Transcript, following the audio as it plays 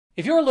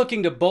If you're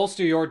looking to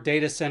bolster your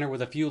data center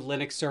with a few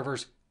Linux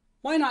servers,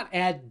 why not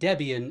add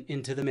Debian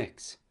into the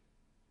mix?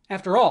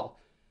 After all,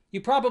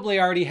 you probably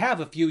already have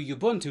a few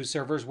Ubuntu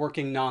servers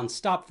working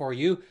non-stop for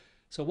you,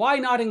 so why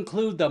not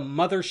include the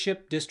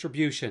mothership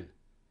distribution?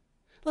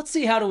 Let's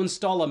see how to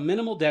install a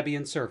minimal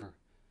Debian server.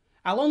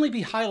 I'll only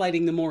be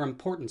highlighting the more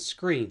important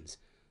screens,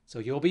 so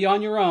you'll be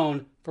on your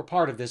own for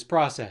part of this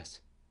process.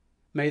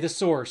 May the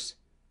source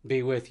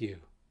be with you.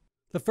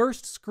 The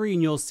first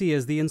screen you'll see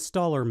is the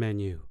installer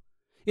menu.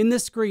 In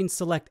this screen,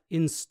 select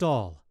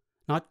Install,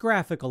 not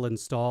Graphical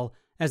Install,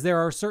 as there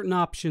are certain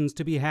options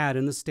to be had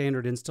in the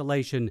standard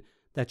installation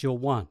that you'll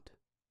want.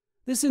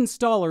 This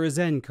installer is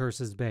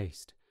N-curses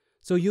based,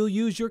 so you'll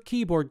use your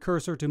keyboard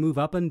cursor to move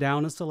up and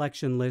down a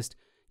selection list,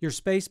 your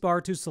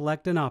spacebar to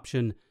select an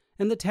option,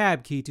 and the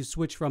Tab key to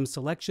switch from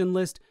selection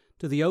list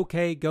to the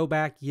OK, Go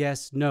Back,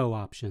 Yes, No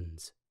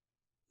options.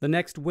 The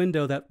next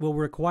window that will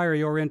require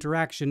your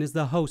interaction is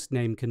the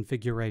hostname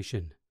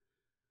configuration.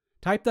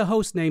 Type the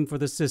hostname for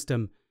the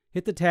system,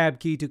 hit the Tab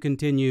key to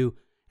continue,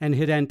 and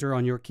hit Enter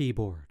on your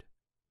keyboard.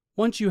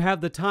 Once you have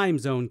the time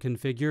zone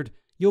configured,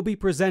 you'll be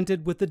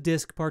presented with the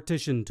Disk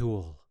Partition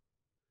tool.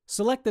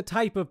 Select the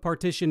type of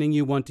partitioning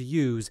you want to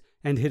use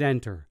and hit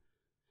Enter.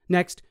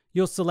 Next,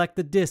 you'll select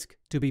the disk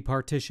to be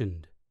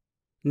partitioned.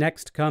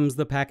 Next comes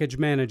the Package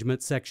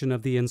Management section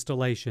of the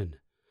installation.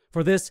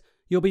 For this,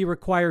 you'll be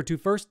required to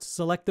first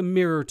select the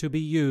mirror to be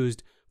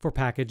used for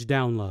package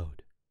download.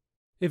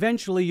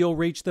 Eventually, you'll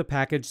reach the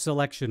package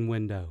selection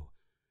window.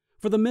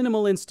 For the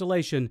minimal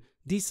installation,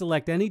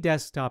 deselect any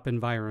desktop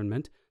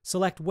environment,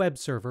 select Web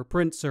Server,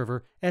 Print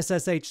Server,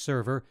 SSH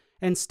Server,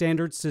 and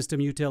Standard System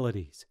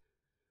Utilities.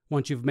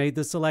 Once you've made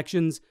the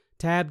selections,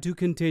 Tab to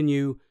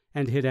continue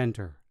and hit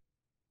Enter.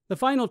 The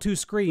final two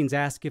screens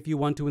ask if you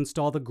want to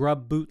install the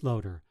grub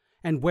bootloader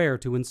and where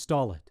to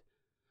install it.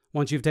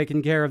 Once you've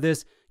taken care of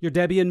this, your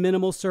Debian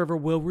minimal server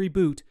will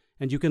reboot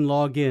and you can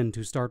log in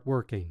to start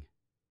working.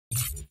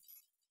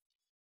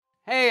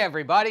 Hey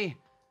everybody!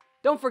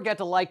 Don't forget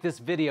to like this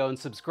video and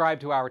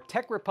subscribe to our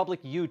TechRepublic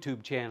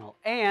YouTube channel,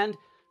 and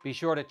be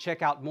sure to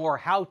check out more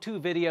how-to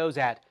videos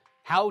at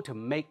How to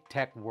Make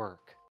Tech Work.